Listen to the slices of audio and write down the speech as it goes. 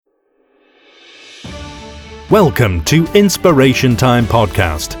Welcome to Inspiration Time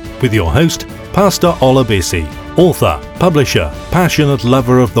Podcast with your host, Pastor Olabisi, author, publisher, passionate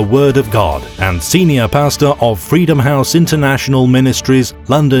lover of the Word of God, and senior pastor of Freedom House International Ministries,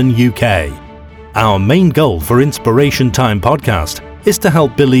 London, UK. Our main goal for Inspiration Time Podcast is to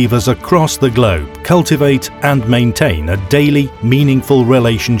help believers across the globe cultivate and maintain a daily, meaningful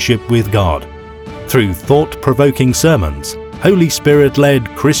relationship with God. Through thought-provoking sermons, Holy Spirit-led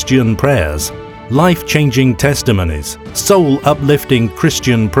Christian prayers, life-changing testimonies, soul-uplifting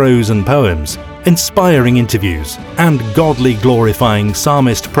Christian prose and poems, inspiring interviews, and godly glorifying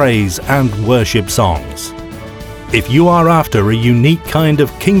psalmist praise and worship songs. If you are after a unique kind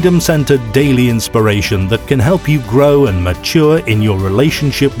of kingdom-centered daily inspiration that can help you grow and mature in your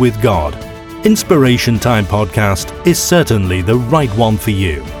relationship with God, Inspiration Time Podcast is certainly the right one for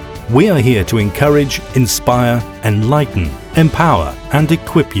you. We are here to encourage, inspire, enlighten, empower, and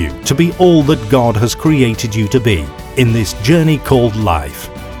equip you to be all that God has created you to be in this journey called life.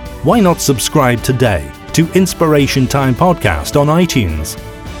 Why not subscribe today to Inspiration Time Podcast on iTunes?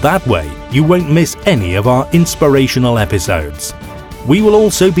 That way, you won't miss any of our inspirational episodes. We will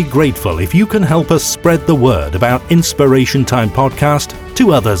also be grateful if you can help us spread the word about Inspiration Time Podcast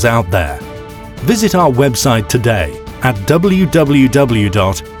to others out there. Visit our website today at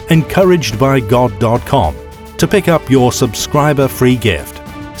www.encouragedbygod.com to pick up your subscriber-free gift.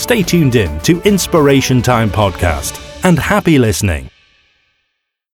 Stay tuned in to Inspiration Time Podcast and happy listening.